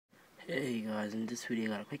Hey guys, in this video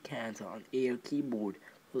I got a quick hands-on Air keyboard.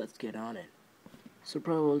 Let's get on it. So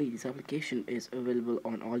probably this application is available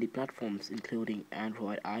on all the platforms including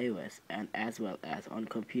Android, iOS, and as well as on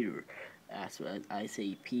computer, as well as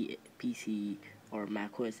PC or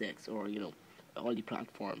Mac OS X, or all the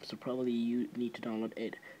platforms. So probably you need to download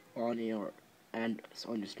it on your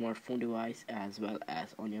smartphone device as well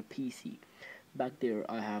as on your PC. Back there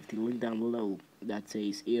I have the link down below that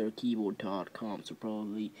says airkeyboard.com, so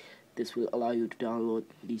probably this will allow you to download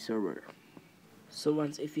the server. So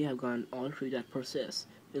once if you have gone all through that process,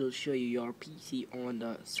 it will show you your PC on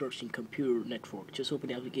the searching computer network. Just open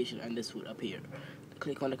the application and this will appear.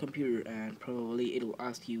 Click on the computer and probably it will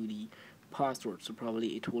ask you the password. So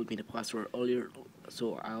probably it told me the password earlier,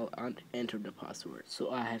 so I'll enter the password. So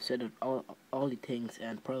I have set up all the things,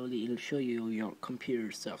 and probably it'll show you your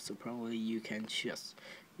computer stuff. So probably you can just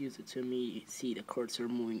use it to see the cursor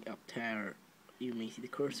moving up there. You may see the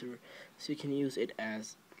cursor, so you can use it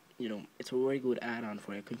as it's a very good add-on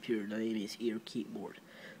for your computer. The name is Air Keyboard.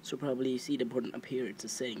 So probably you see the button up here, it's a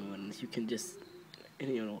setting one. You can just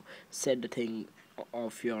set the thing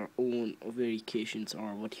of your own variations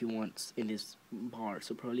or what you want in this bar.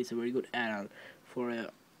 So probably it's a very good add-on for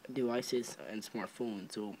devices and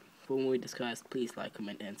smartphones. So for more discussed, please like,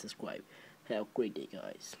 comment, and subscribe. Have a great day,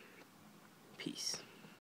 guys. Peace.